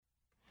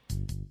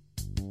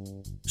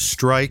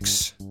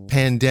strikes,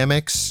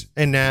 pandemics,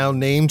 and now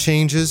name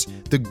changes,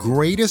 the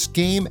greatest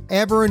game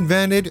ever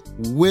invented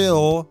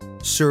will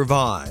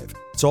survive.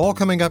 It's all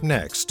coming up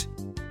next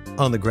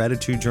on the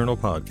Gratitude Journal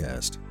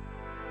podcast.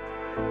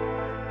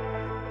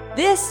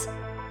 This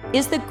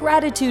is the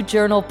Gratitude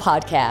Journal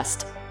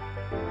podcast.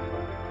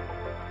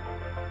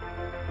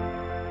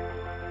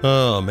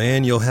 Oh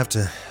man, you'll have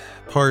to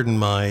pardon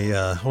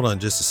my, hold on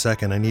just a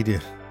second. I need to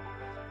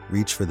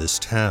reach for this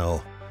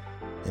towel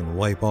and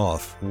wipe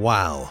off.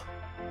 Wow.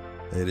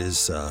 It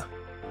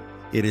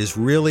is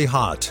really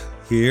hot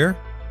here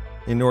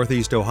in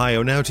Northeast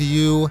Ohio. Now to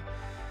you,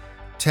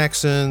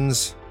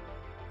 Texans,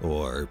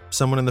 or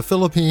someone in the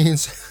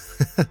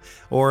Philippines,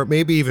 or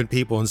maybe even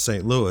people in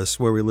St. Louis,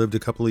 where we lived a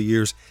couple of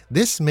years,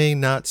 this may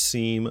not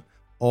seem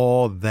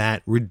all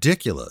that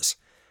ridiculous.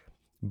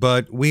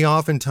 But we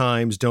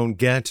oftentimes don't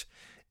get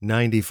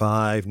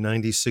 95,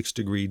 96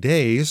 degree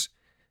days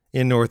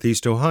in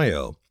Northeast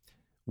Ohio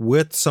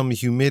with some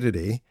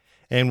humidity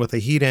and with a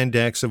heat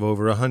index of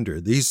over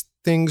 100. These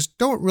things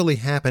don't really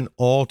happen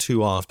all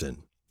too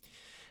often.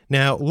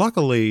 Now,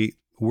 luckily,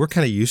 we're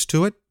kind of used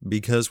to it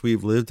because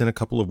we've lived in a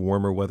couple of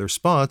warmer weather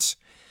spots,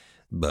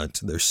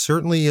 but there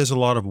certainly is a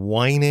lot of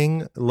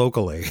whining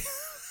locally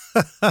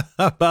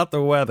about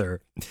the weather.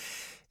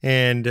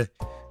 And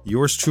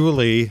yours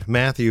truly,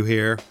 Matthew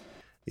here,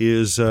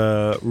 is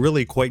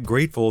really quite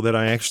grateful that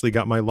I actually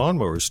got my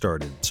lawnmower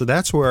started. So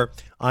that's where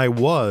I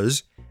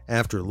was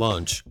after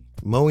lunch,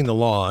 mowing the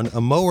lawn, a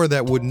mower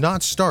that would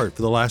not start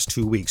for the last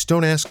 2 weeks.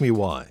 Don't ask me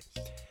why.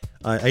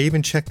 I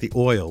even checked the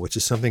oil, which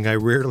is something I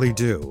rarely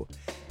do.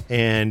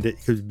 And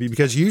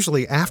because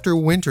usually after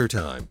winter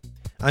time,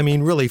 I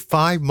mean really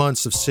 5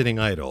 months of sitting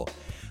idle,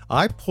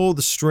 I pulled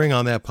the string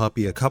on that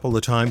puppy a couple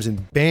of times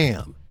and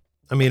bam,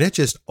 I mean it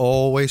just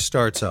always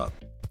starts up.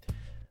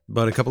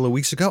 But a couple of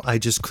weeks ago, I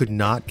just could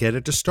not get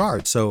it to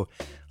start. So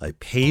I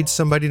paid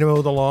somebody to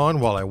mow the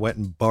lawn while I went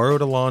and borrowed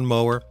a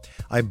lawnmower.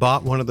 I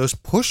bought one of those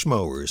push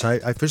mowers.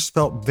 I just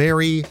felt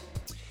very,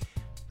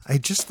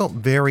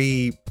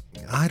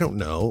 I don't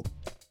know,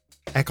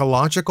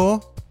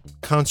 ecological,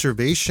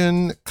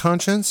 conservation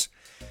conscious,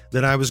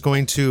 that I was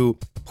going to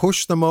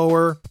push the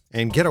mower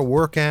and get a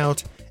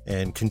workout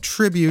and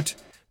contribute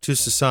to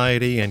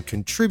society and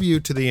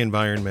contribute to the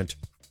environment.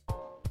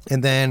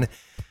 And then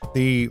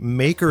the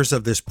makers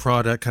of this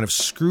product kind of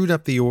screwed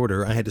up the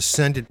order. I had to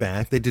send it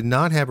back. They did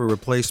not have a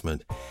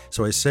replacement.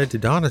 So I said to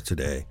Donna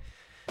today,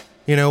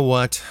 you know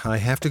what? I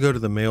have to go to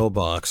the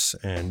mailbox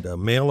and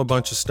mail a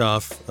bunch of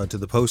stuff to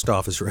the post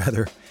office,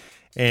 rather.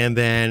 And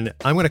then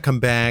I'm going to come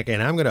back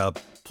and I'm going to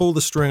pull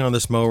the string on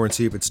this mower and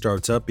see if it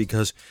starts up,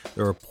 because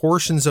there are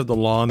portions of the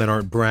lawn that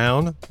aren't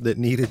brown that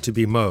needed to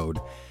be mowed.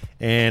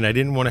 And I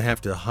didn't want to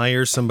have to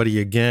hire somebody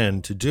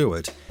again to do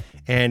it.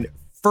 And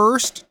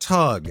first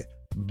tug,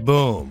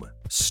 boom,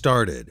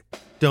 started.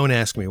 Don't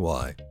ask me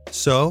why.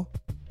 So,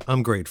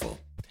 I'm grateful.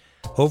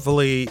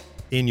 Hopefully,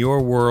 in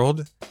your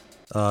world,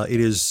 it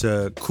is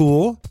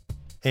cool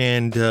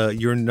and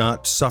you're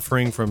not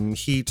suffering from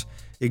heat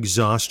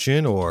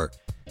exhaustion or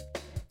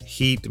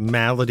heat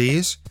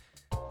maladies.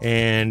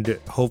 And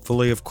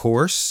hopefully, of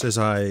course, as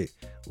I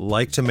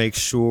like to make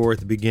sure at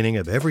the beginning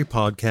of every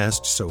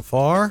podcast so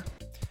far,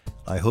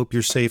 I hope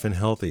you're safe and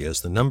healthy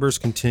as the numbers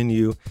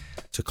continue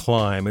to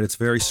climb, and it's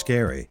very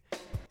scary.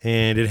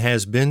 And it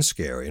has been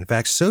scary. In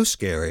fact, so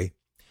scary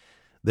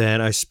that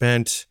I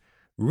spent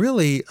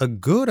really a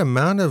good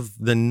amount of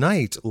the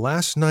night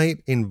last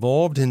night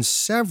involved in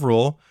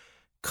several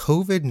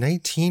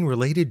COVID-19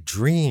 related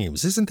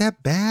dreams. Isn't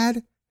that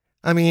bad?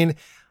 I mean,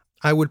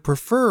 I would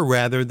prefer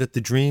rather that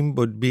the dream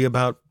would be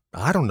about,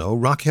 I don't know,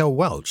 Raquel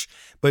Welch.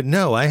 But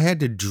no, I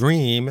had to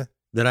dream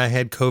that I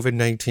had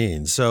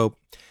COVID-19. So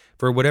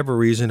for whatever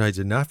reason, I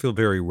did not feel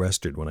very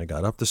rested when I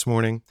got up this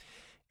morning.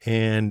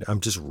 And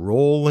I'm just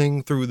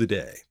rolling through the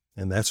day.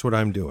 And that's what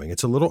I'm doing.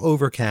 It's a little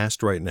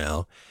overcast right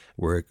now.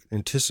 We're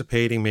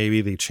anticipating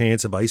maybe the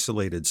chance of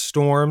isolated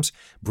storms.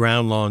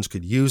 Brown lawns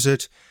could use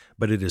it,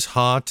 but it is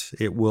hot.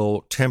 It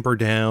will temper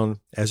down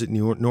as it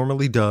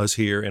normally does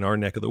here in our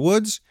neck of the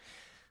woods.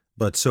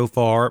 But so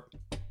far,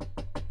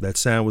 that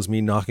sound was me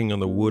knocking on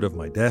the wood of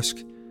my desk.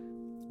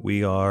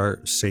 We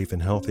are safe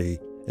and healthy,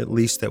 at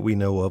least that we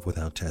know of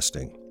without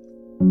testing.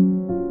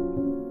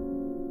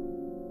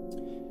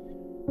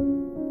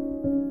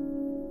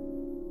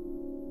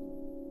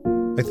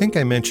 I think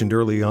I mentioned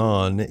early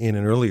on in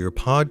an earlier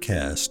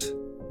podcast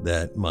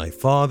that my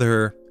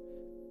father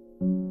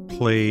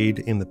played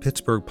in the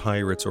Pittsburgh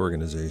Pirates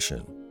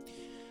organization.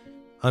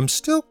 I'm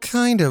still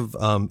kind of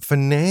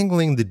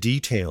finagling the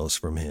details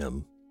from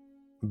him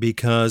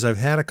because I've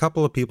had a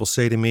couple of people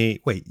say to me,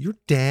 wait, your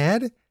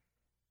dad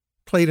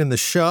played in the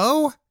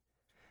show?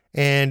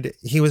 And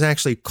he was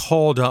actually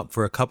called up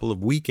for a couple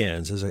of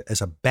weekends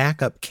as a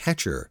backup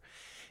catcher.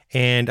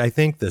 And I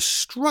think the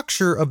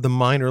structure of the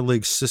minor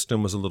league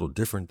system was a little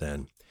different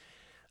then.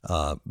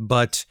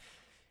 But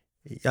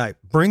I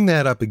bring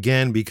that up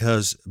again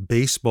because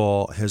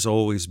baseball has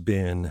always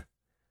been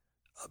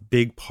a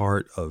big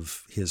part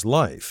of his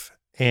life.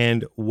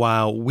 And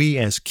while we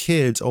as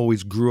kids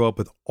always grew up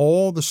with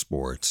all the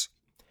sports,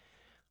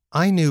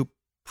 I knew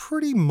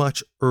pretty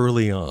much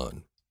early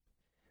on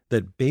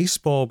that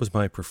baseball was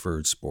my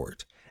preferred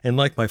sport. And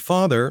like my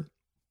father,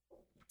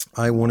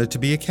 I wanted to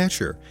be a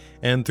catcher.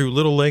 And through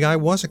Little League, I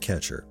was a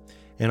catcher.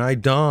 And I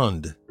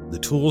donned the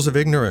tools of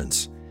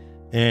ignorance.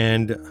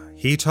 And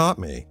he taught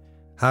me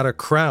how to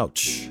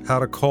crouch, how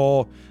to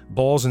call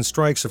balls and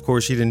strikes. Of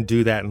course, he didn't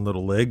do that in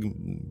Little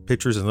League.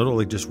 Pitchers in Little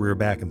League just rear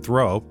back and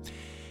throw.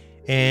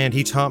 And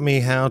he taught me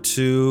how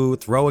to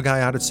throw a guy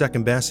out at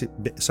second base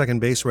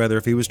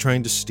if he was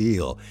trying to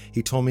steal.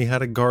 He told me how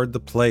to guard the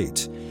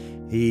plate.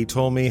 He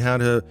told me how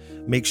to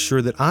make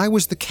sure that I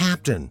was the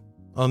captain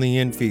on the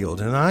infield,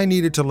 and I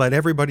needed to let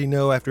everybody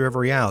know after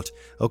every out,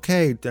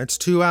 okay, that's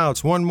 2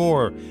 outs, 1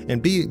 more,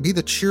 and be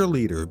the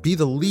cheerleader, be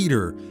the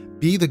leader,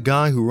 be the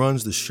guy who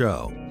runs the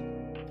show.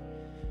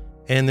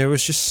 And there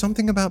was just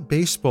something about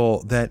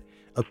baseball that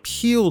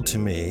appealed to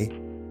me.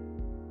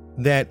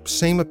 That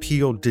same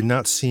appeal did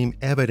not seem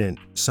evident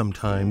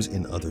sometimes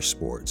in other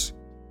sports.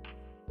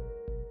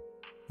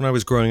 When I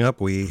was growing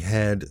up, we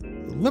had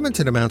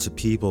limited amounts of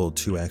people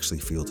to actually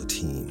field a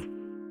team.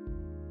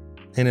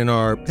 And in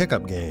our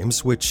pickup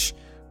games, which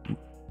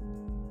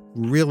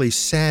really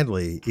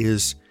sadly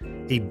is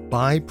a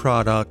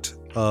byproduct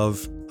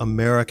of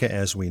America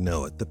as we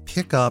know it, the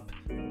pickup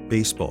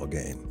baseball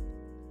game,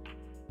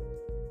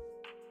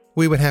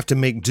 we would have to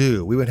make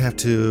do. We would have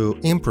to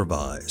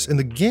improvise. And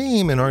the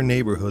game in our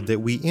neighborhood that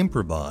we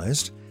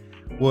improvised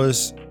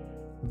was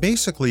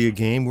basically a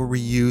game where we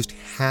used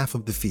half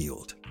of the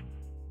field.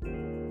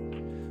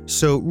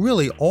 So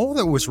really, all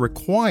that was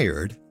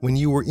required when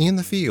you were in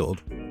the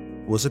field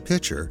was a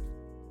pitcher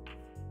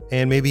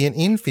and maybe an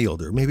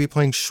infielder, maybe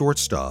playing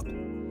shortstop,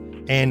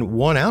 and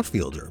 1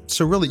 outfielder.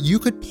 So really, you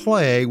could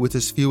play with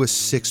as few as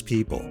 6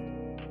 people.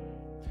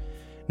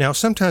 Now,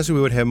 sometimes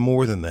we would have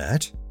more than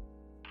that.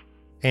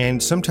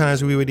 And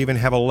sometimes we would even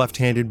have a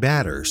left-handed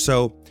batter.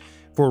 So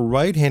for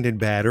right-handed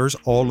batters,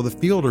 all of the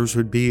fielders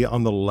would be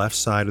on the left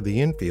side of the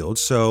infield.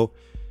 So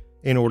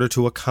in order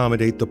to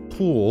accommodate the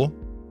pool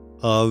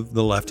of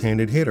the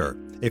left-handed hitter,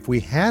 if we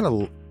had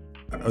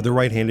the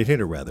right-handed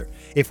hitter rather,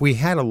 if we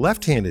had a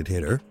left-handed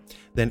hitter,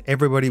 then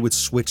everybody would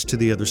switch to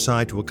the other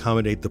side to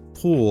accommodate the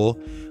pool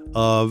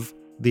of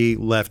the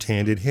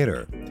left-handed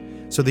hitter.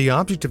 So the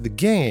object of the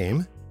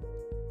game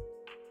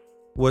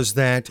was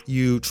that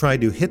you tried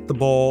to hit the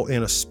ball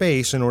in a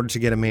space in order to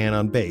get a man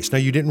on base. Now,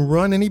 you didn't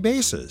run any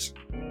bases.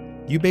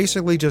 You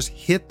basically just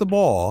hit the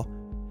ball,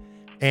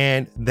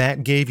 and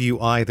that gave you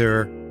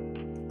either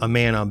a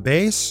man on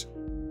base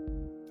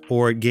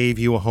or it gave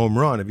you a home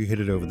run if you hit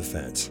it over the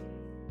fence.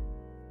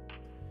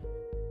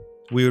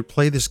 We would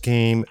play this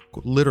game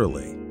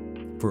literally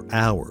for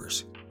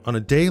hours. On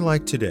a day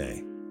like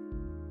today,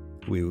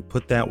 we would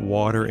put that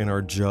water in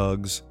our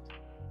jugs.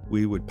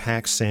 We would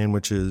pack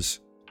sandwiches.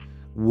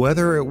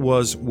 Whether it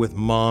was with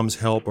Mom's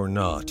help or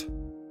not,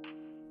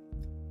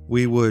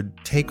 we would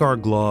take our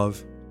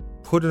glove,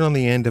 put it on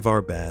the end of our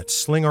bat,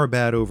 sling our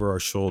bat over our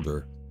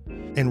shoulder,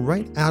 and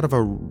right out of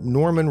a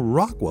Norman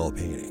Rockwell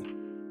painting,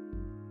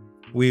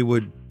 we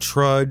would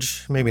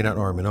trudge, maybe not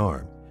arm in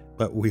arm,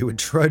 but we would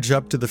trudge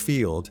up to the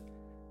field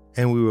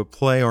and we would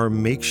play our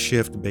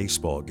makeshift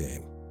baseball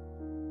game.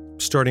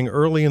 Starting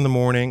early in the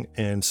morning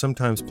and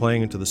sometimes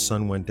playing until the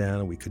sun went down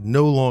and we could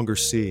no longer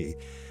see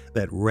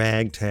that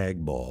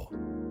ragtag ball.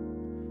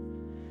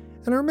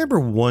 And I remember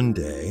one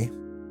day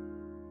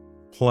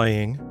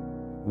playing,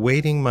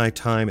 waiting my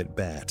time at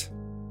bat,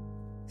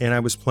 and I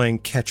was playing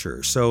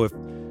catcher. So if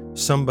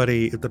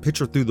the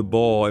pitcher threw the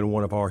ball and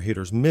one of our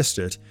hitters missed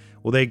it,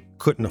 well, they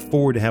couldn't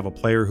afford to have a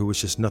player who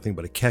was just nothing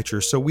but a catcher,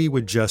 so we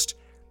would just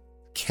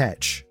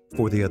catch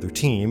for the other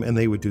team, and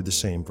they would do the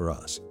same for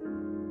us.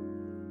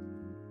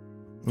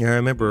 Yeah, I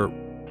remember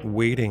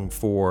waiting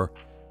for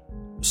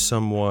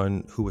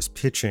someone who was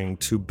pitching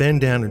to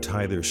bend down and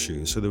tie their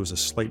shoes, so there was a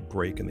slight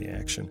break in the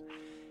action.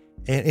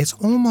 And it's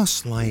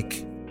almost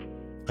like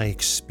I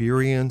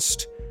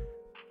experienced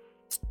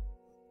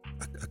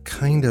a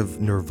kind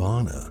of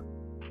nirvana,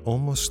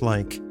 almost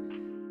like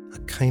a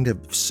kind of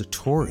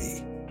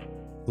satori,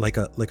 like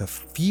a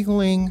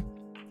feeling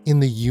in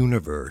the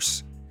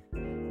universe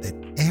that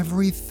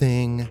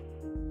everything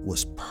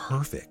was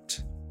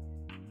perfect.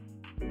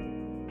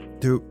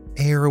 The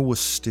air was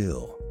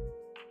still.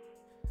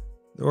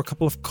 There were a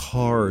couple of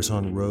cars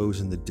on rows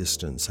in the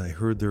distance. I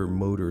heard their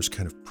motors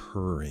kind of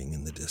purring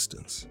in the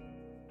distance.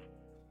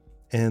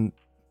 And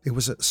it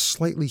was a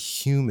slightly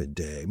humid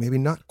day, maybe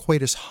not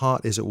quite as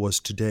hot as it was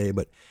today,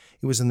 but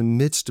it was in the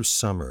midst of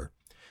summer.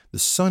 The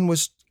sun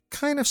was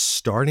kind of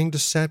starting to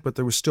set, but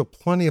there was still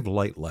plenty of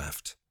light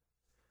left.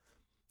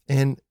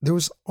 And there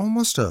was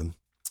almost a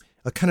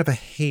kind of a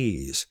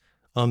haze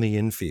on the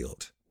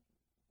infield.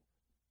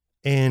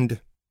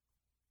 And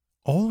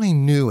all I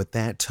knew at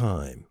that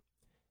time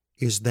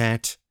is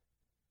that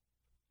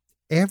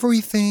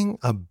everything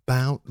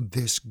about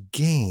this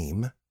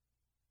game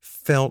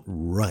felt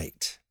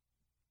right.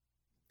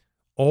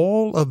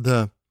 All of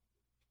the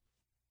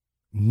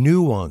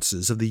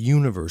nuances of the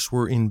universe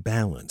were in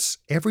balance.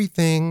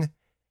 Everything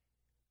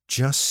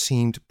just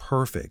seemed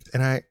perfect.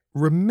 And I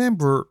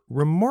remember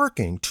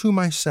remarking to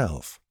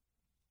myself,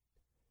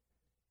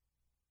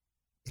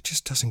 it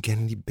just doesn't get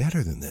any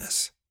better than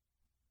this.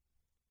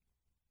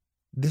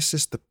 This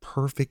is the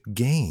perfect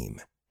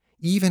game.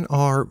 Even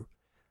our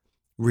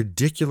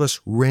ridiculous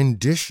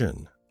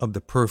rendition of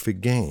the perfect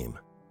game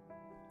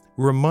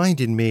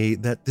reminded me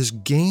that this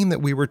game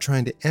that we were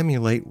trying to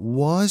emulate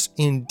was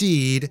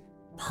indeed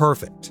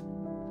perfect.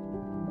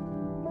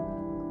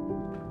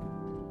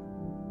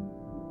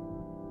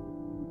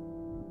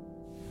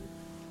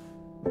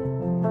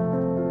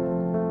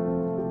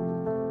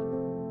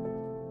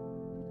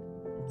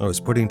 I was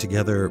putting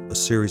together a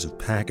series of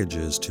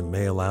packages to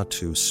mail out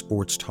to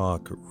sports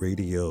talk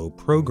radio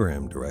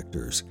program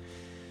directors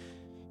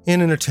in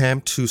an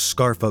attempt to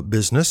scarf up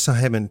business. I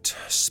haven't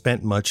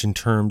spent much in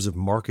terms of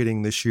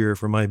marketing this year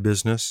for my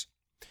business,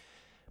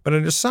 but I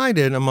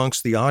decided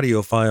amongst the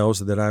audio files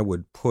that I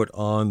would put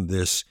on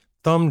this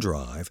thumb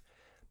drive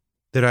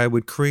that I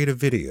would create a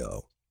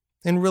video,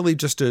 and really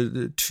just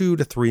a 2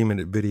 to 3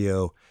 minute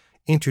video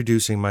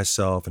introducing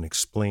myself and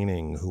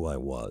explaining who I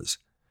was.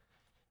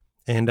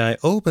 And I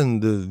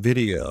opened the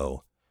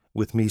video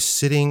with me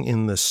sitting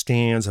in the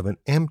stands of an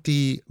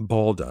empty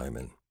ball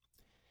diamond.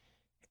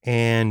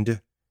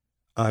 And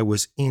I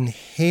was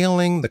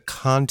inhaling the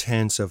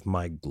contents of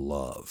my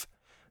glove,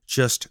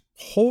 just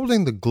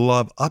holding the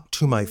glove up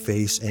to my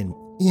face and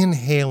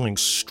inhaling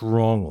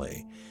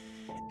strongly.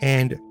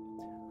 And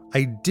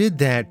I did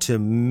that to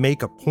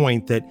make a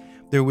point that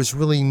there was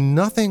really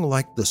nothing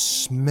like the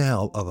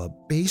smell of a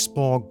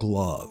baseball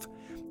glove.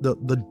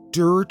 The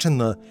dirt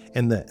and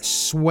the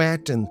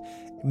sweat and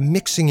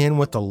mixing in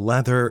with the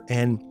leather,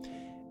 and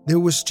there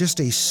was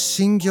just a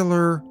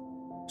singular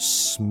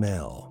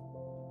smell.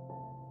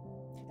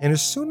 And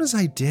as soon as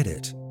I did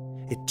it,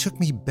 it took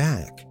me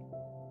back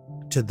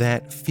to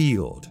that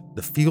field,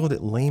 the field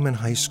at Lehman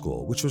High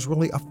School, which was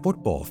really a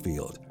football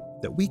field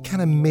that we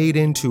kind of made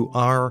into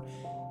our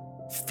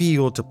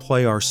field to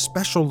play our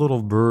special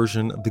little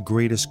version of the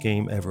greatest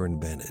game ever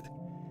invented.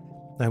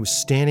 I was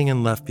standing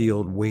in left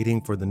field waiting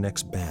for the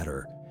next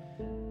batter,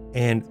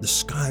 and the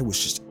sky was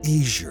just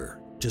azure,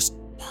 just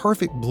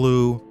perfect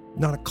blue,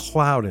 not a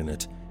cloud in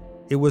it.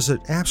 It was an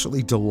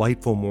absolutely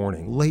delightful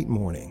morning, late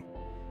morning,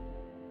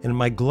 and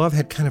my glove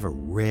had kind of a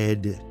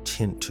red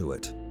tint to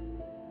it.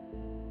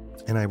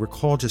 And I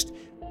recall just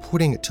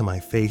putting it to my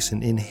face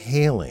and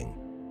inhaling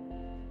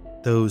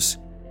those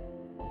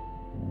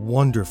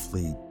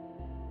wonderfully,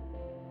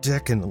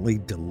 decadently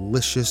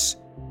delicious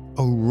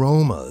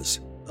aromas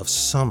of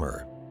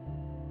summer,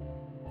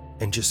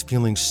 and just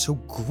feeling so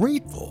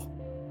grateful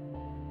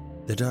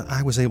that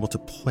I was able to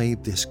play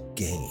this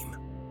game.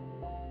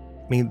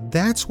 I mean,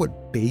 that's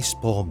what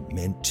baseball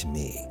meant to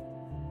me.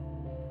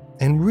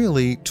 And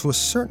really, to a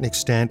certain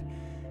extent,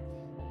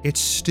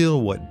 it's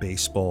still what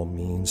baseball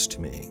means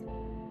to me.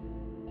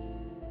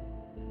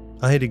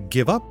 I had to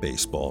give up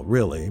baseball,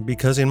 really,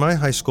 because in my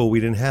high school we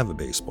didn't have a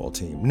baseball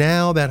team.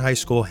 Now that high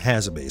school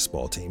has a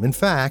baseball team. In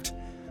fact,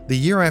 the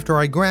year after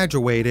I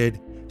graduated,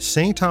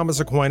 St.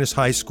 Thomas Aquinas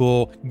High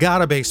School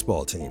got a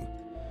baseball team.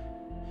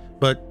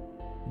 But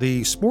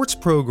the sports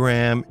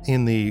program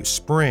in the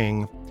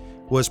spring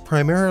was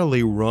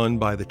primarily run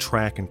by the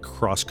track and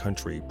cross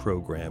country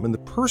program. And the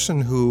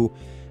person who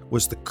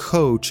was the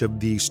coach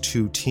of these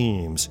two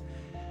teams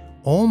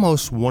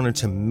almost wanted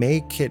to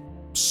make it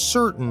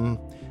certain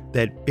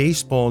that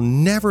baseball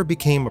never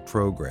became a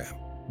program,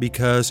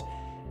 because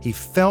he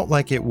felt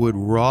like it would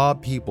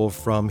rob people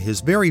from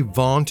his very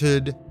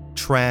vaunted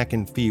track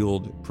and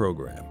field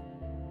program.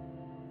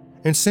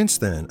 And since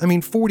then,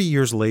 40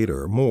 years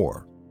later or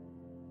more,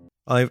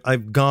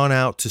 I've gone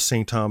out to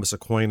St. Thomas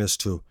Aquinas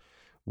to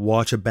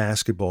watch a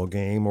basketball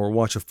game or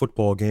watch a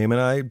football game, and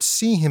I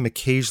see him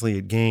occasionally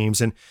at games,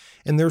 and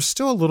there's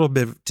still a little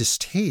bit of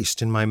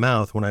distaste in my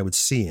mouth when I would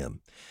see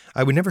him.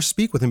 I would never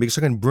speak with him because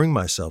I couldn't bring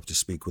myself to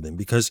speak with him,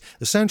 because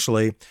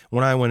essentially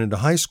when I went into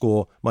high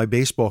school, my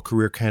baseball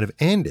career kind of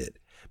ended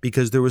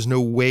because there was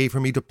no way for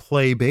me to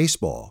play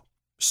baseball.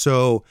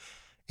 So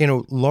in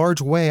a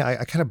large way,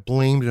 I kind of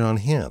blamed it on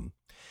him.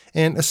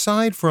 And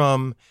aside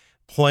from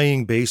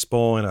playing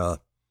baseball in a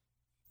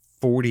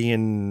 40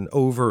 and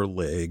over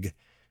league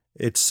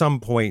at some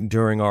point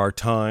during our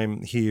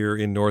time here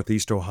in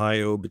Northeast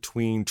Ohio,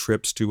 between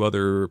trips to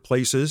other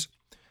places,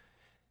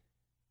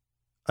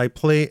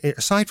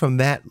 aside from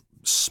that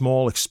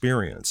small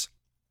experience,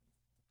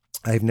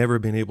 I've never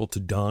been able to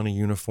don a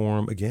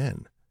uniform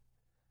again.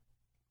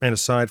 And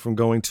aside from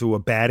going to a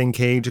batting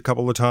cage a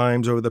couple of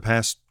times over the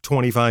past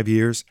 25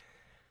 years,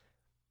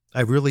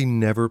 I've really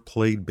never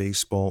played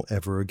baseball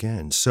ever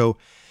again. So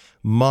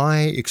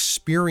my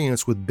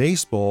experience with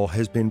baseball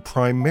has been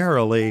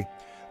primarily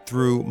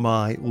through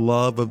my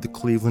love of the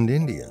Cleveland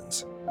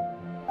Indians.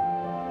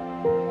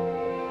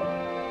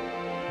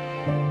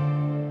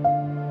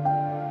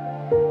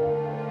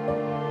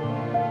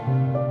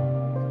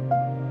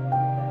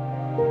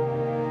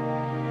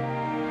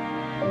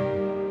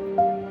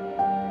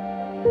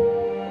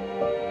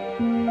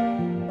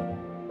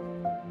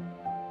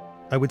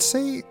 would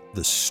say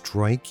the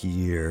strike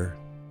year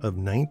of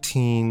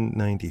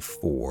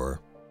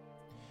 1994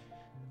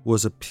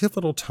 was a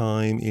pivotal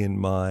time in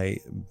my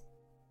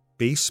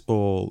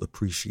baseball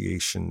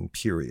appreciation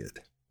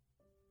period.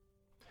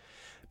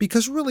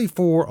 Because really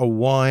for a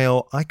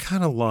while, I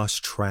kind of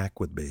lost track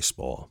with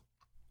baseball.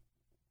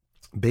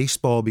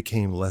 Baseball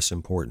became less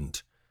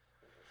important.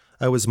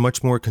 I was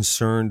much more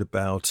concerned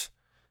about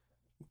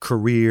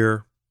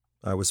career.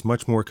 I was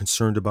much more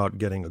concerned about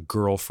getting a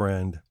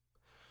girlfriend.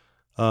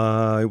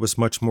 I was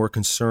much more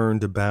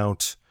concerned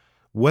about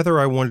whether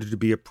I wanted to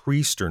be a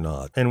priest or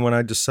not. And when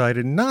I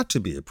decided not to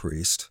be a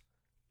priest,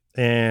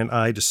 and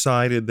I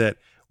decided that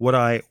what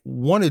I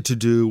wanted to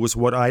do was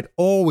what I'd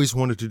always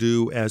wanted to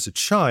do as a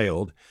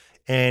child,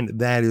 and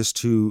that is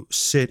to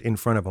sit in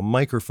front of a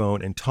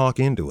microphone and talk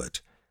into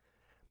it,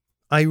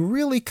 I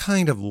really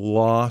kind of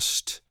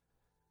lost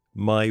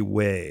my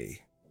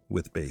way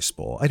with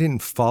baseball. I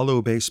didn't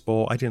follow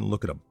baseball. I didn't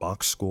look at a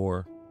box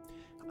score.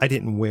 I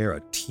didn't wear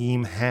a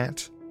team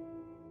hat.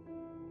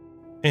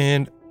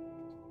 And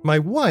my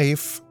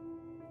wife,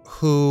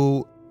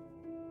 who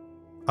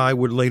I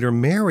would later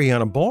marry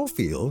on a ball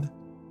field,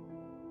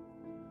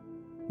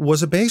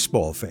 was a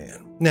baseball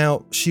fan.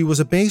 Now, she was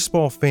a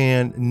baseball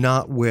fan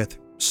not with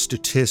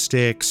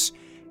statistics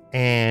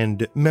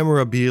and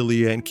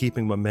memorabilia and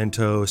keeping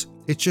mementos.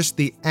 It's just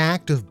the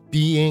act of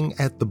being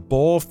at the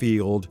ball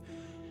field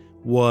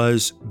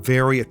was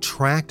very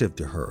attractive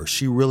to her.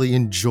 She really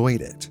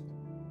enjoyed it.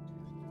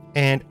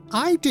 And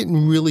I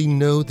didn't really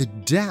know the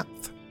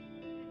depth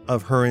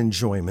of her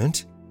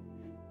enjoyment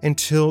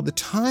until the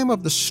time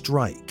of the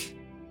strike.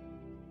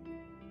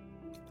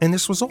 And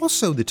this was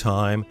also the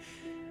time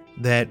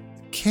that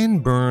Ken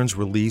Burns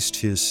released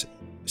his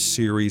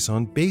series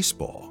on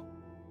baseball.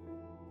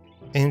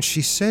 And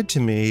she said to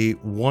me,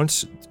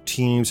 once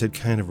teams had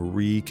kind of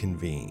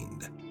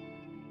reconvened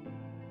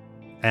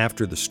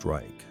after the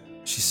strike,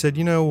 she said,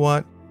 you know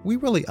what? We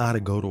really ought to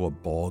go to a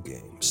ball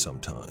game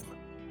sometime.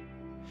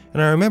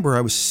 And I remember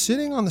I was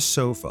sitting on the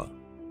sofa,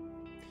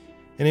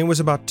 and it was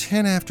about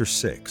 10 after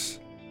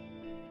 6.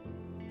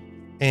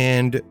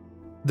 And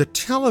the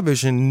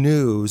television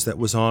news that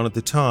was on at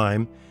the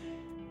time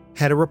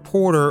had a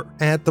reporter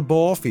at the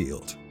ball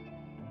field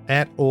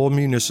at Old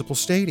Municipal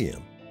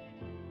Stadium.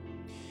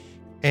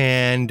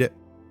 And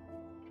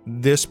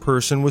this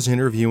person was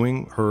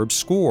interviewing Herb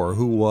Score,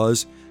 who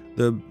was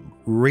the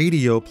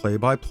radio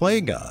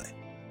play-by-play guy.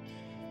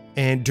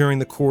 And during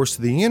the course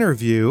of the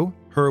interview,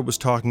 Herb was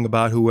talking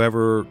about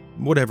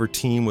whatever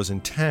team was in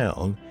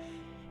town.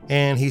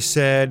 And he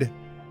said,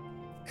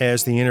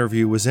 as the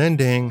interview was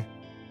ending,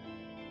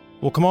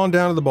 well, come on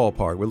down to the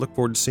ballpark. We look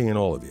forward to seeing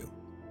all of you.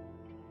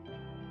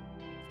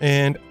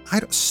 And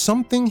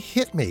something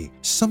hit me.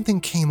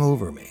 Something came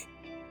over me.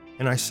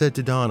 And I said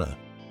to Donna,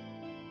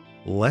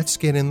 let's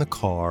get in the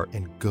car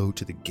and go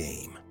to the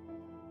game.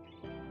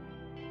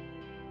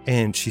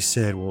 And she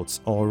said, well,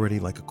 it's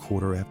already like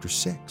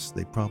 6:15.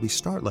 They probably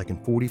start like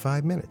in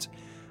 45 minutes.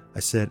 I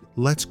said,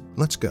 let's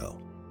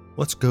go.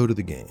 Let's go to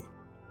the game.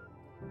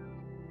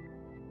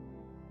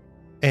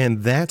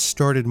 And that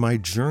started my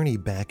journey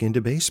back into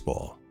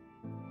baseball.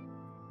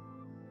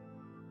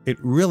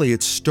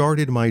 It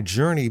started my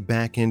journey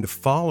back into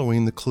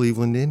following the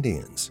Cleveland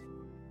Indians.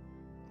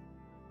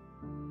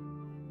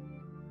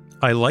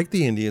 I liked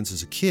the Indians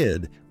as a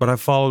kid, but I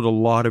followed a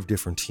lot of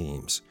different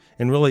teams.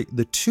 And really,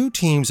 the two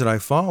teams that I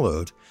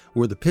followed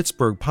were the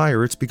Pittsburgh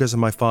Pirates because of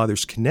my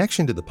father's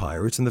connection to the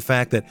Pirates and the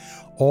fact that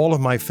all of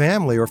my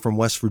family are from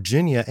West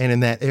Virginia, and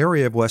in that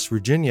area of West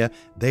Virginia,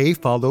 they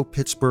follow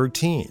Pittsburgh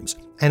teams.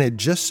 And it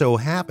just so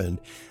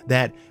happened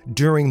that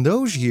during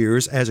those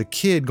years, as a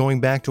kid going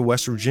back to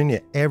West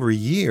Virginia every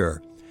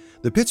year,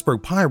 the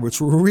Pittsburgh Pirates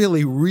were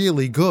really,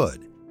 really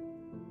good.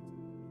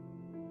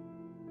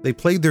 They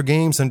played their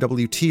games on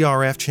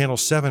WTRF Channel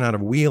 7 out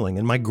of Wheeling,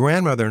 and my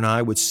grandmother and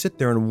I would sit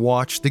there and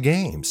watch the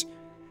games.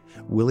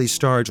 Willie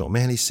Stargell,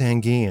 Manny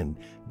Sanguin,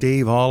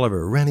 Dave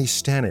Oliver, Rennie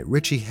Stennett,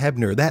 Richie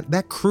Hebner,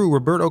 that crew,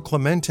 Roberto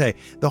Clemente,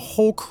 the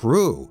whole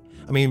crew.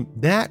 I mean,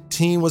 that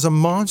team was a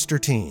monster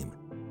team.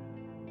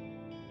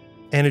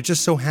 And it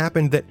just so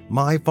happened that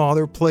my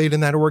father played in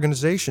that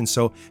organization,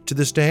 so to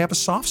this day I have a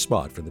soft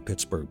spot for the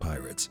Pittsburgh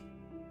Pirates.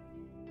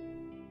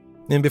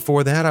 And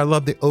before that, I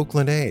loved the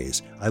Oakland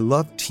A's. I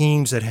loved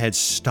teams that had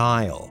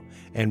style.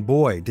 And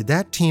boy, did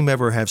that team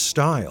ever have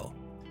style.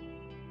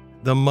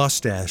 The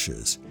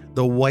mustaches,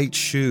 the white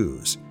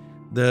shoes,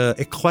 the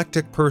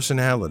eclectic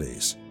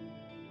personalities.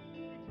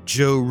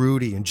 Joe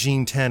Rudy and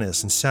Gene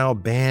Tennis and Sal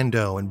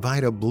Bando and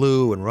Vida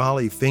Blue and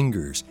Raleigh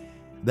Fingers.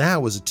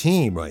 That was a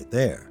team right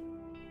there.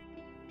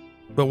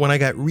 But when I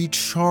got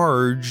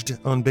recharged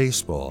on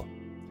baseball,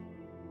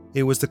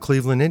 it was the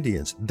Cleveland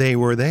Indians. They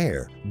were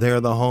there. They're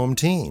the home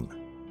team.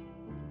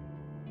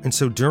 And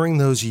so during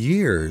those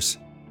years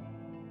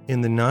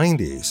in the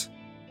 90s,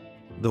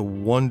 the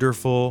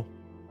wonderful,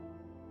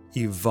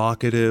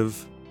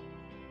 evocative,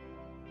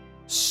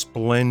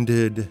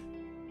 splendid,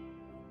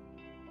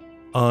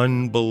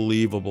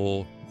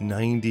 unbelievable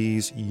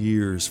 90s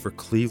years for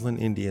Cleveland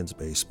Indians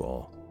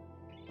baseball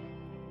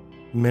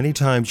many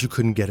times you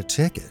couldn't get a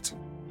ticket.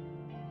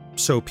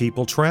 So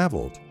people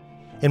traveled,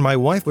 and my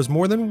wife was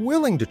more than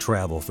willing to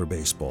travel for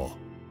baseball.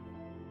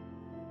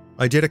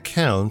 I did a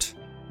count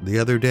the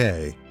other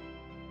day,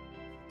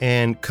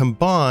 and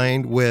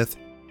combined with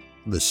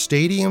the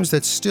stadiums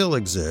that still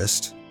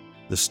exist,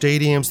 the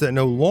stadiums that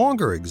no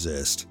longer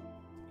exist,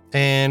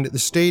 and the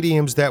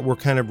stadiums that were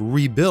kind of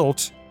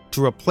rebuilt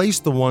to replace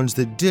the ones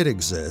that did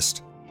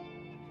exist,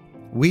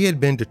 we had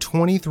been to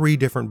 23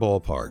 different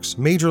ballparks,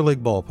 major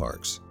league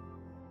ballparks.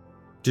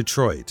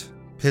 Detroit,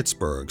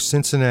 Pittsburgh,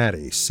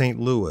 Cincinnati, St.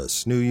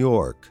 Louis, New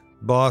York,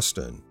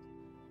 Boston.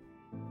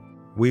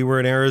 We were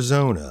in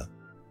Arizona.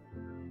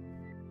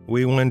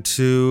 We went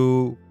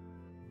to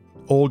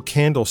Old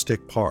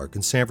Candlestick Park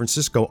in San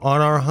Francisco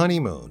on our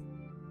honeymoon.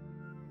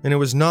 And it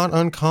was not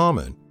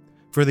uncommon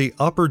for the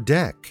upper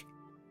deck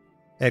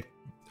at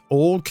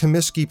Old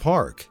Comiskey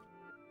Park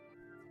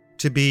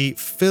to be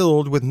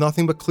filled with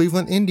nothing but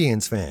Cleveland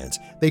Indians fans.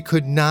 They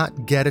could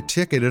not get a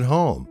ticket at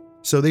home,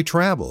 so they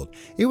traveled.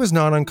 It was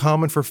not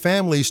uncommon for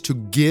families to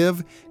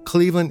give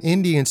Cleveland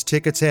Indians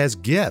tickets as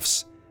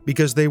gifts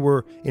because they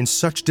were in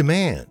such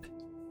demand.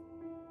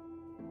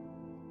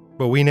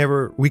 But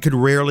we could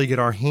rarely get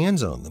our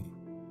hands on them.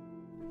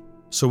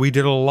 So we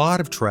did a lot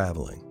of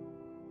traveling.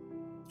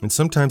 And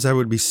sometimes I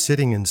would be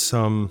sitting in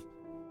some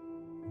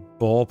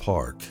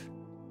ballpark,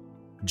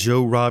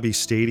 Joe Robbie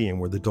Stadium,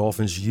 where the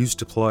Dolphins used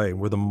to play,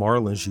 where the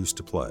Marlins used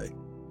to play,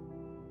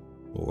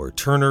 or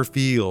Turner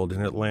Field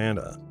in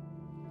Atlanta,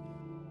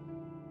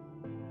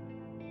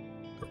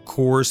 or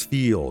Coors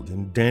Field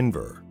in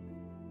Denver.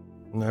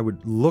 And I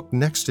would look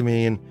next to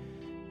me, and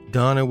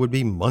Donna would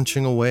be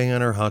munching away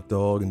on her hot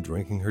dog and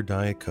drinking her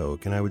Diet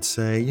Coke, and I would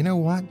say, you know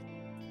what?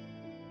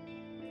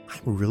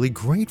 I'm really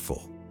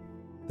grateful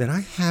that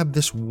I have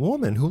this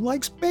woman who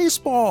likes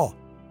baseball.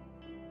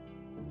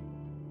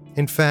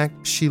 In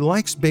fact, she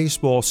likes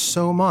baseball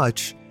so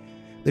much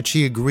that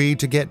she agreed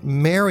to get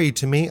married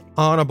to me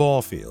on a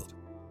ball field.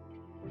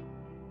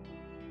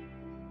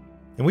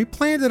 And we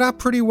planned it out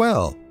pretty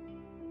well.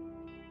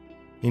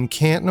 In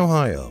Canton,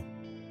 Ohio,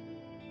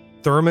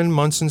 Thurman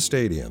Munson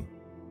Stadium.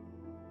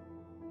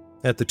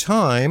 At the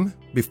time,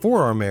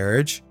 before our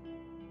marriage,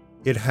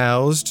 it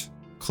housed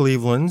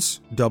Cleveland's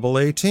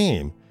Double-A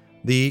team,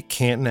 the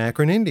Canton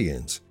Akron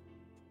Indians.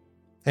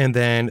 And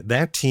then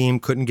that team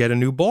couldn't get a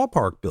new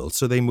ballpark built,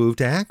 so they moved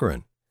to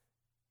Akron.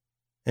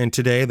 And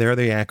today they're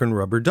the Akron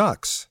Rubber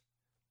Ducks.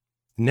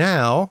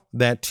 Now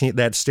that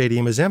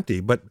stadium is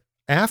empty, but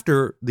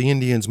after the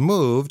Indians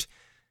moved,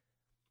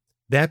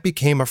 that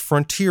became a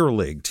Frontier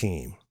League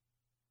team.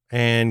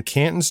 And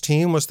Canton's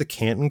team was the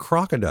Canton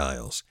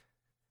Crocodiles.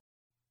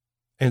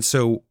 And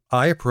so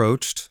I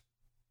approached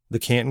the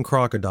Canton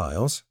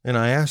Crocodiles, and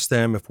I asked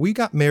them if we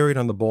got married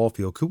on the ball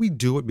field, could we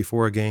do it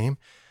before a game?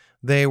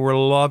 They were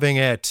loving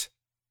it.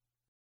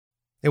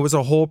 It was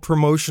a whole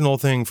promotional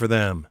thing for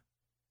them.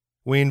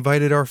 We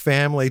invited our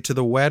family to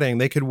the wedding.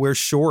 They could wear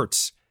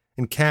shorts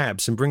and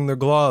caps and bring their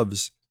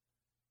gloves.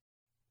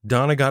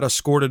 Donna got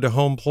escorted to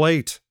home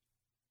plate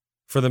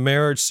for the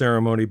marriage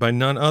ceremony by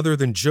none other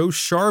than Joe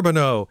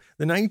Charbonneau,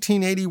 the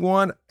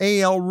 1981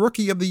 AL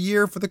Rookie of the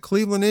Year for the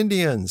Cleveland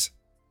Indians.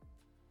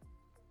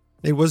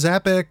 It was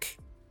epic.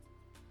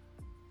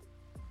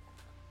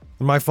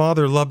 And my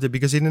father loved it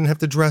because he didn't have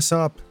to dress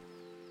up.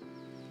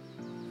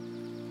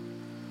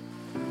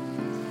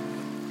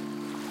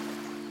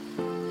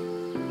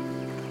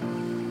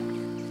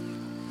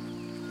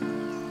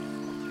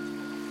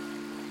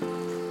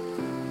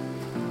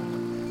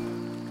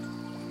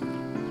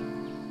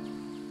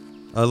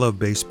 I love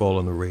baseball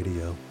on the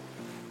radio.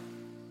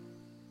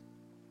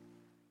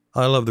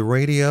 I love the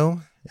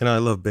radio and I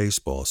love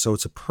baseball, so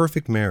it's a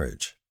perfect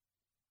marriage.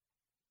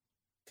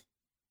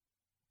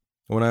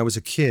 When I was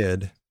a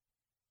kid,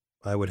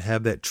 I would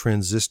have that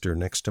transistor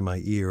next to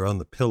my ear on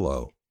the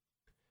pillow.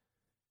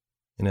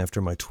 And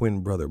after my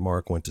twin brother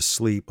Mark went to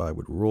sleep, I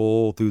would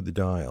roll through the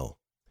dial,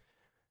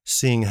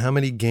 seeing how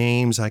many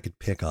games I could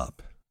pick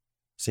up,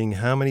 seeing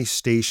how many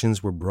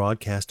stations were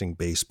broadcasting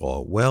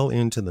baseball well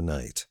into the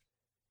night.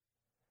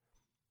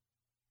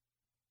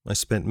 I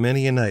spent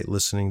many a night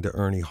listening to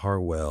Ernie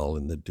Harwell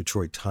and the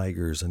Detroit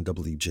Tigers and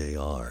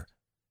WJR.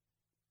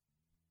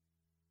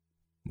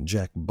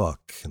 Jack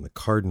Buck and the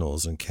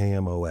Cardinals and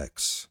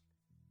KMOX.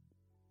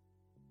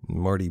 And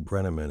Marty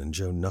Brenneman and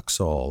Joe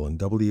Nuxall and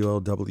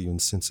WLW in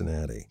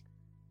Cincinnati.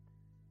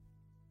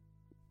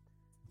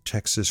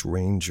 Texas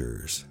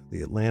Rangers,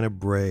 the Atlanta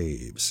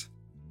Braves,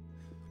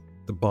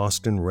 the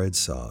Boston Red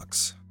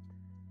Sox.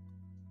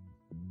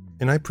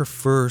 And I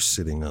prefer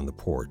sitting on the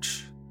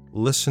porch,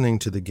 listening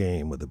to the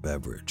game with a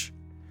beverage.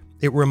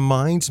 It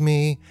reminds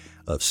me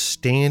of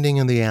standing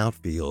in the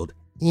outfield,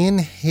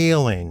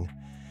 inhaling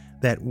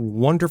that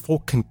wonderful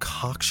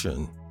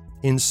concoction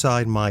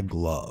inside my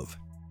glove.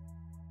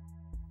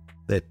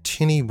 That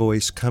tinny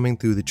voice coming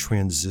through the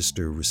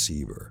transistor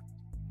receiver.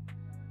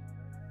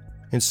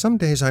 And some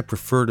days I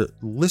prefer to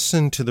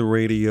listen to the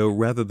radio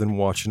rather than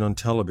watch it on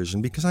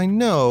television because I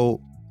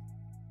know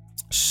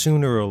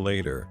sooner or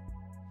later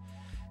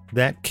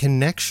that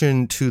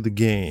connection to the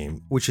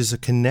game, which is a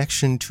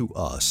connection to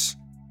us,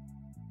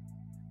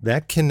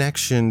 that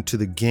connection to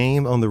the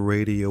game on the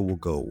radio will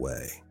go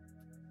away.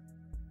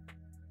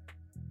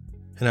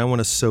 And I want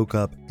to soak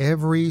up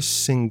every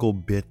single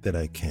bit that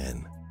I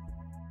can.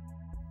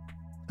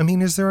 I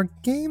mean, is there a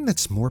game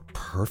that's more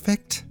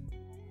perfect?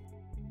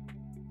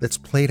 That's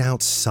played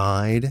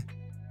outside?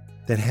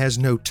 That has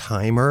no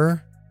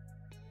timer?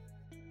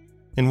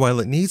 And while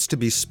it needs to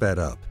be sped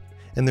up,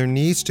 and there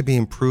needs to be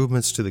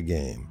improvements to the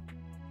game,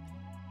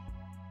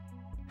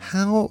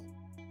 how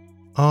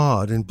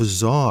odd and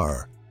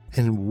bizarre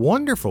and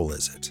wonderful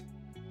is it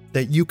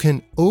that you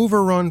can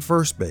overrun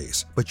first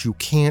base, but you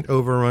can't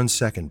overrun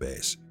second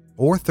base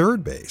or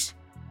third base?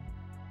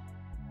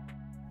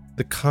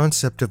 The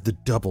concept of the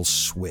double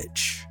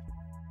switch,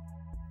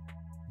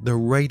 the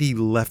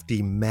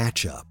righty-lefty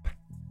matchup,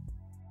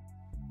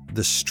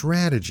 the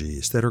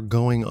strategies that are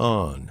going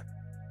on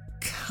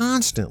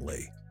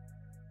constantly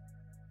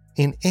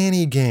in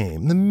any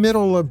game, the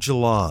middle of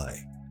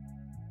July,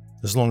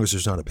 as long as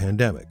there's not a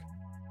pandemic.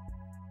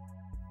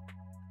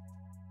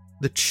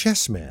 The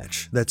chess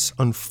match that's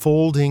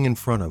unfolding in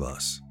front of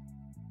us.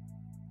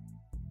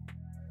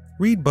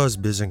 Read Buzz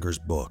Bisinger's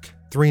book,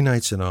 3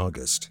 Nights in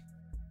August.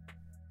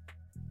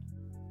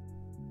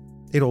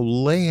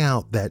 It'll lay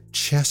out that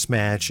chess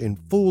match in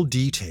full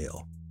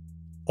detail.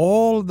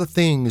 All of the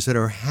things that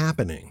are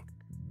happening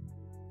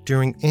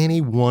during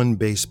any one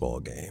baseball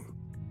game.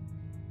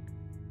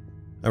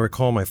 I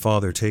recall my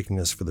father taking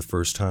us for the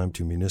first time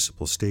to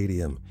Municipal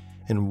Stadium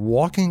and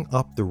walking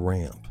up the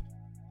ramp.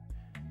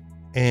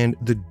 And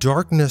the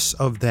darkness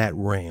of that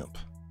ramp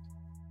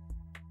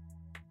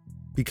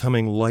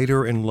becoming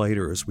lighter and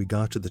lighter as we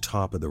got to the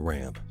top of the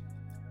ramp.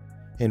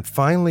 And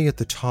finally at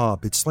the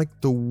top, it's like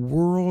the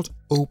world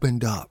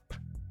opened up.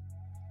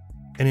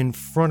 And in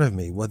front of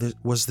me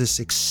was this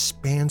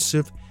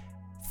expansive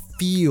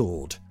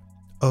field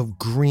of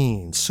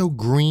green, so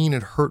green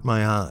it hurt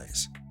my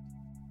eyes.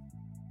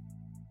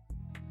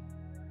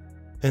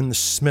 And the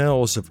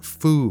smells of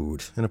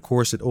food, and of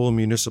course at Old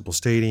Municipal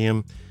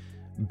Stadium,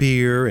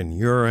 beer and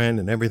urine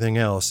and everything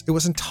else, it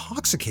was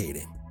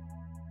intoxicating.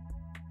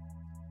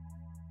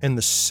 And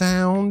the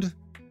sound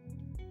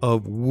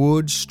of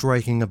wood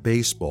striking a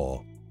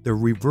baseball, the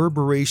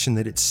reverberation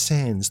that it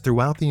sends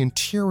throughout the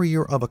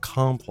interior of a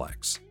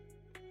complex,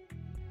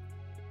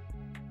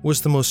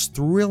 was the most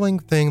thrilling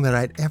thing that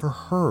I'd ever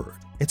heard.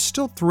 It's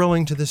still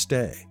thrilling to this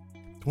day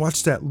to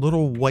watch that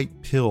little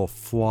white pill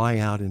fly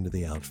out into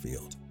the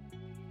outfield.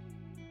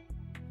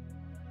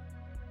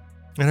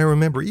 And I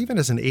remember, even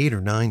as an 8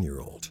 or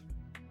 9-year-old,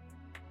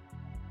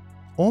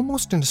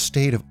 almost in a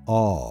state of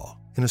awe,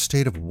 in a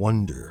state of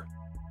wonder,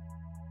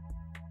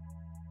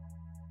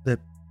 that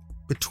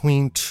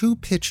between 2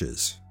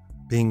 pitches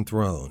being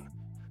thrown,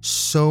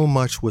 so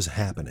much was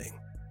happening.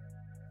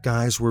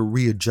 Guys were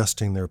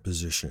readjusting their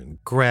position,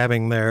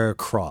 grabbing their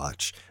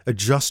crotch,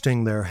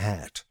 adjusting their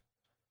hat,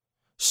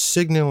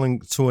 signaling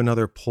to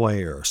another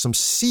player some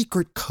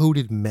secret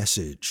coded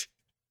message,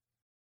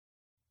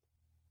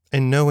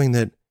 and knowing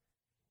that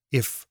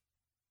if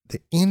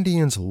the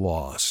Indians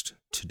lost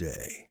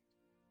today,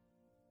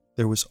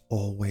 there was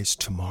always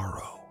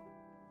tomorrow.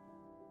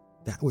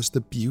 That was the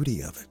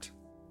beauty of it.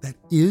 That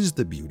is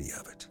the beauty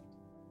of it.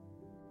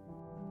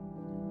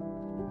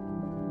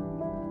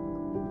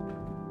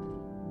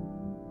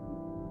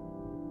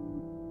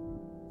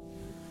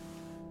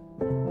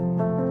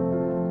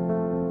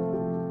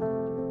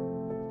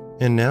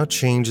 And now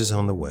change is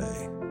on the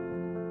way.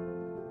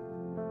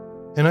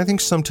 And I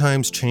think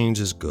sometimes change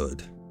is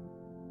good.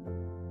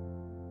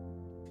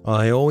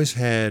 I always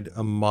had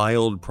a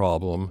mild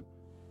problem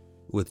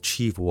with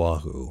Chief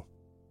Wahoo.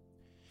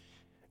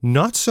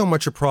 Not so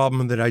much a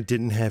problem that I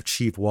didn't have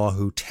Chief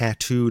Wahoo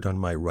tattooed on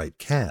my right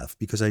calf,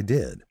 because I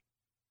did.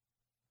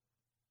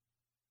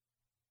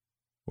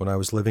 When I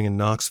was living in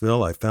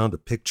Knoxville, I found a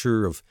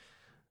picture of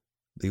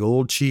the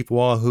old Chief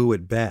Wahoo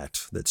at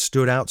bat that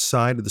stood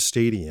outside of the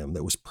stadium,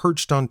 that was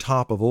perched on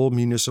top of Old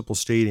Municipal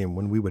Stadium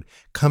when we would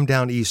come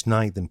down East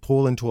 9th and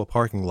pull into a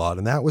parking lot,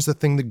 and that was the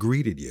thing that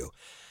greeted you.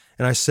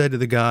 And I said to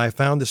the guy, I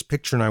found this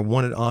picture and I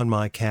want it on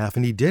my calf,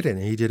 and he did it,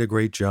 and he did a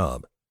great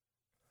job.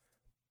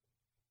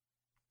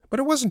 But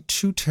it wasn't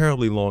too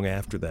terribly long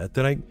after that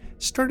I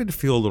started to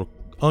feel a little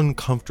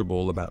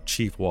uncomfortable about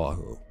Chief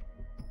Wahoo.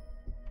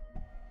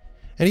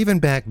 And even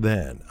back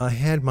then, I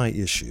had my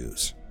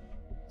issues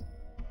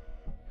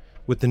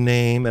with the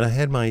name, and I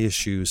had my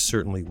issues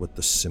certainly with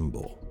the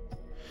symbol.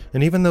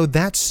 And even though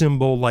that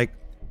symbol, like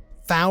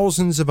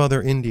thousands of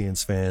other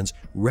Indians fans,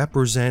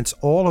 represents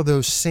all of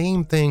those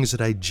same things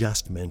that I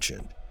just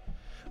mentioned.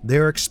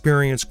 Their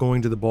experience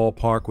going to the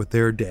ballpark with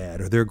their dad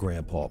or their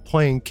grandpa,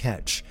 playing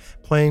catch,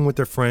 playing with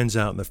their friends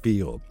out in the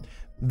field,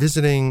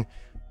 visiting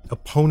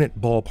opponent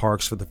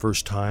ballparks for the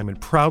first time and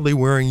proudly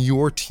wearing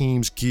your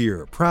team's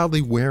gear,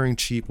 proudly wearing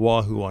Chief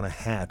Wahoo on a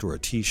hat or a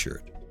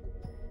t-shirt.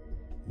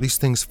 These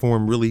things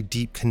form really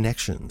deep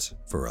connections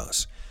for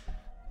us.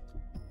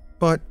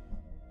 But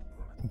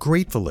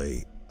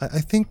gratefully, I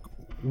think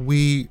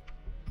we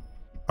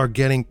are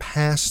getting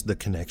past the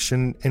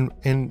connection.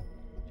 And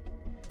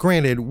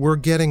granted, we're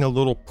getting a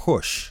little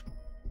push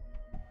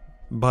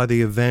by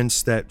the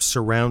events that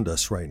surround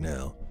us right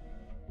now.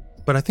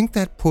 But I think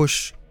that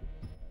push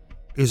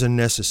is a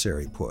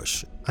necessary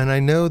push. And I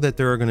know that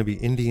there are going to be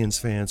Indians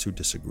fans who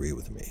disagree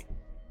with me.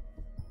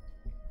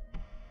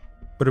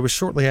 But it was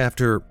shortly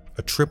after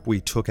a trip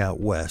we took out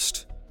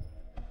west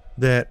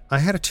that I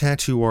had a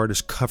tattoo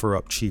artist cover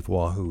up Chief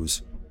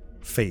Wahoo's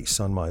face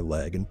on my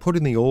leg and put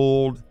in the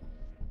old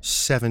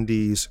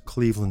 70s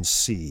Cleveland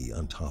C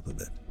on top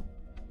of it.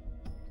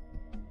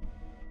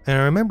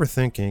 And I remember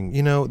thinking,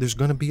 there's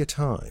going to be a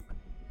time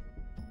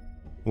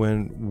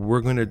when we're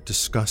going to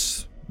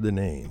discuss the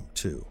name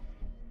too.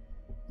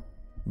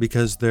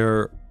 Because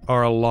there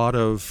are a lot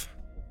of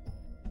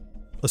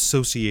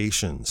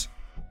associations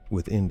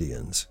with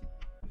Indians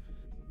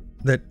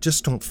that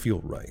just don't feel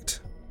right.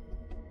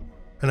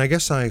 And I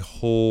guess I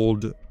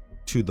hold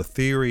to the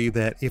theory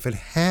that if it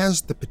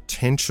has the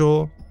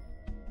potential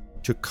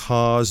to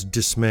cause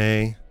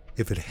dismay,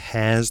 if it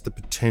has the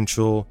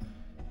potential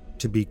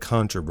to be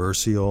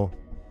controversial,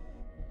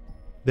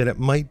 that it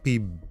might be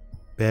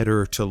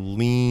better to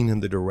lean in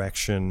the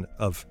direction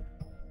of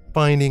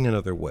finding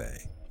another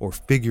way or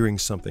figuring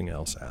something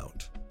else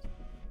out.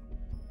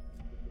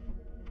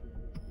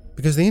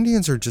 Because the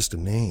Indians are just a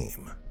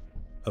name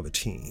of a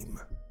team.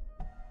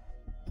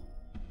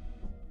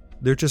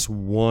 They're just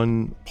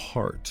one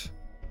part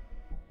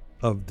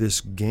of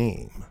this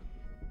game,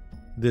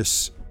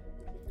 this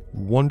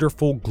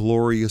wonderful,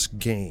 glorious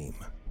game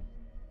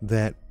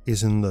that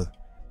is in the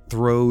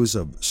throes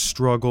of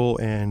struggle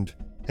and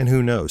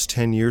who knows,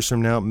 10 years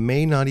from now,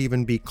 may not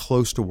even be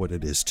close to what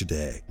it is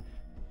today.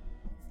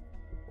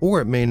 Or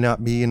it may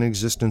not be in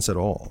existence at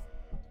all.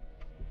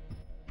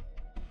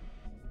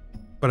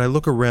 But I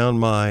look around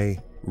my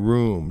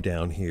room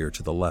down here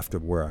to the left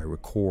of where I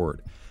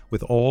record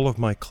with all of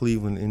my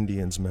Cleveland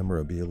Indians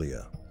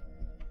memorabilia.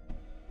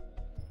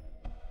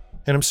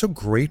 And I'm so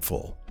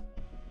grateful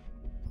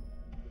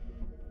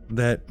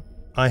that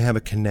I have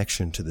a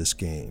connection to this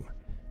game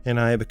and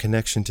I have a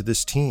connection to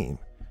this team.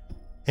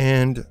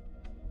 And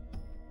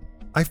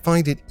I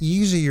find it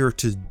easier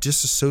to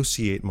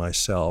disassociate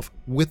myself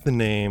with the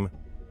name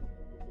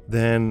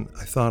than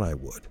I thought I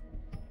would.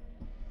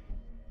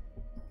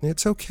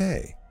 It's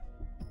okay.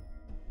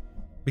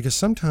 Because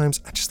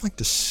sometimes I just like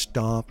to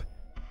stop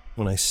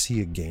when I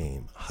see a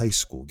game, a high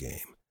school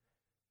game,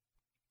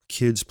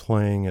 kids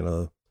playing in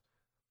a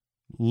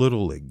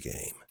little league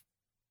game,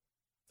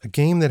 a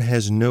game that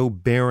has no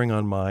bearing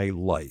on my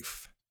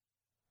life.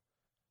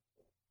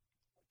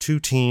 Two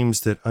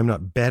teams that I'm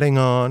not betting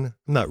on,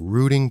 I'm not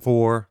rooting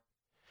for.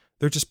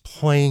 They're just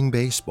playing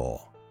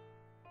baseball.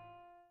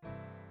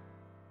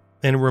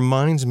 And it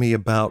reminds me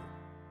about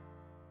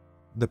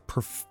the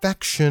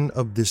perfection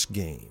of this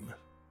game.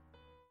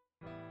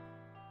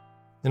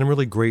 And I'm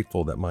really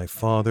grateful that my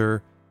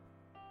father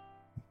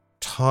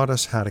taught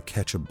us how to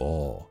catch a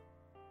ball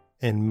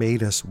and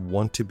made us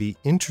want to be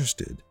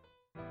interested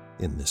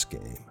in this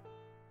game.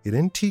 He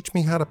didn't teach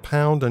me how to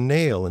pound a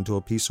nail into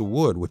a piece of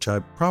wood, which I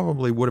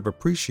probably would have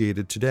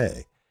appreciated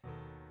today.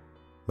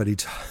 But he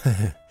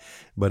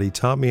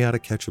taught me how to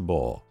catch a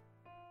ball.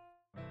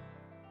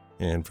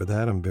 And for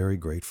that, I'm very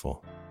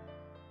grateful.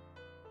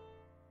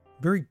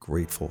 Very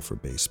grateful for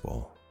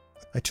baseball.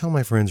 I tell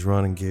my friends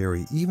Ron and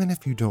Gary, even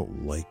if you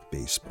don't like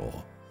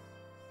baseball,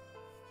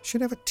 you should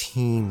have a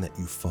team that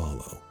you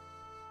follow.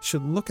 You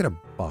should look at a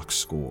box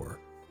score.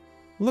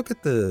 Look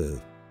at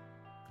the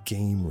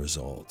game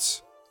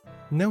results.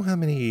 Know how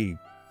many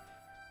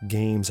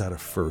games out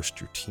of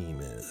first your team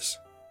is.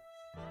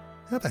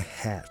 Have a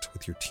hat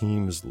with your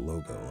team's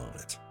logo on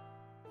it.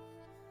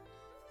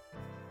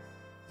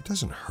 It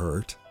doesn't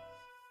hurt.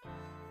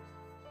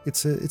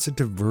 It's a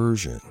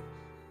diversion.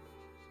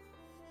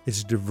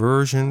 It's a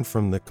diversion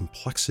from the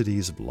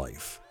complexities of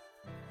life.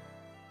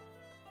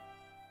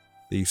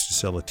 They used to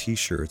sell a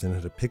t-shirt and it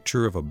had a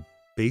picture of a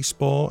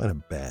baseball and a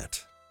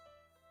bat.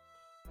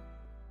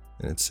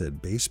 And it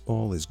said,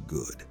 "Baseball is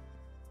good."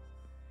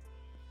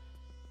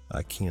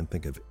 I can't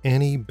think of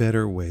any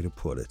better way to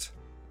put it.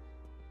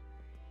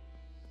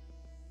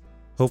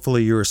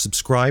 Hopefully you're a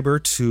subscriber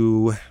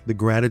to the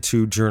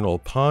Gratitude Journal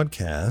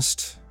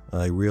podcast.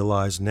 I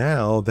realize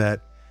now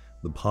that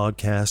the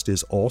podcast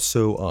is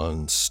also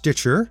on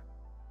Stitcher,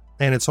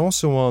 and it's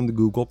also on the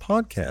Google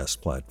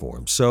Podcast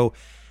platform. So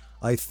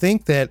I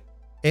think that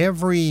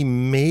every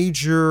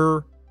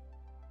major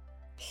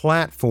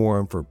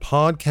platform for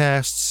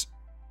podcasts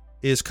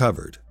is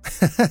covered.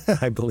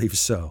 I believe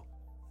so.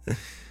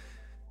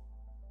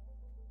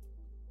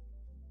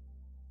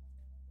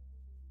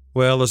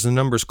 Well, as the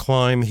numbers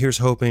climb, here's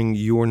hoping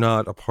you're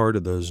not a part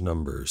of those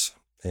numbers.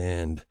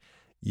 And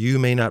you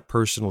may not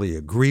personally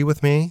agree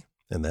with me,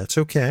 and that's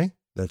okay.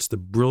 That's the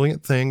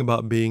brilliant thing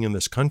about being in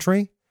this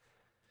country.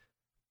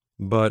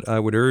 But I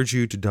would urge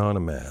you to don a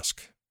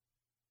mask.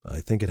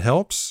 I think it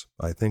helps.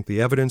 I think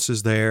the evidence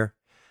is there.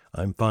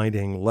 I'm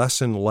finding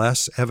less and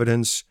less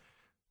evidence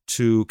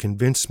to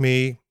convince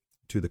me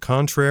to the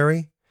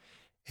contrary.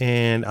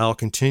 And I'll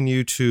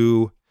continue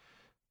to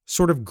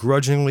sort of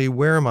grudgingly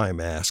wear my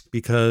mask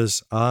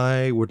because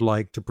I would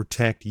like to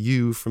protect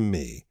you from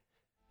me.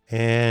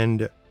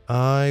 And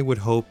I would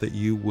hope that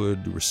you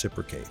would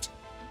reciprocate.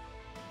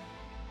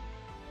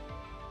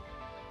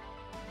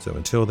 So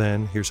until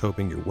then, here's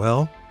hoping you're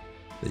well,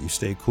 that you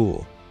stay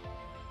cool.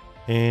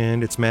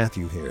 And it's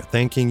Matthew here,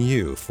 thanking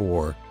you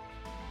for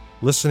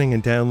listening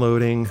and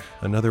downloading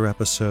another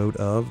episode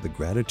of the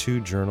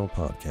Gratitude Journal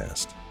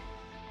podcast.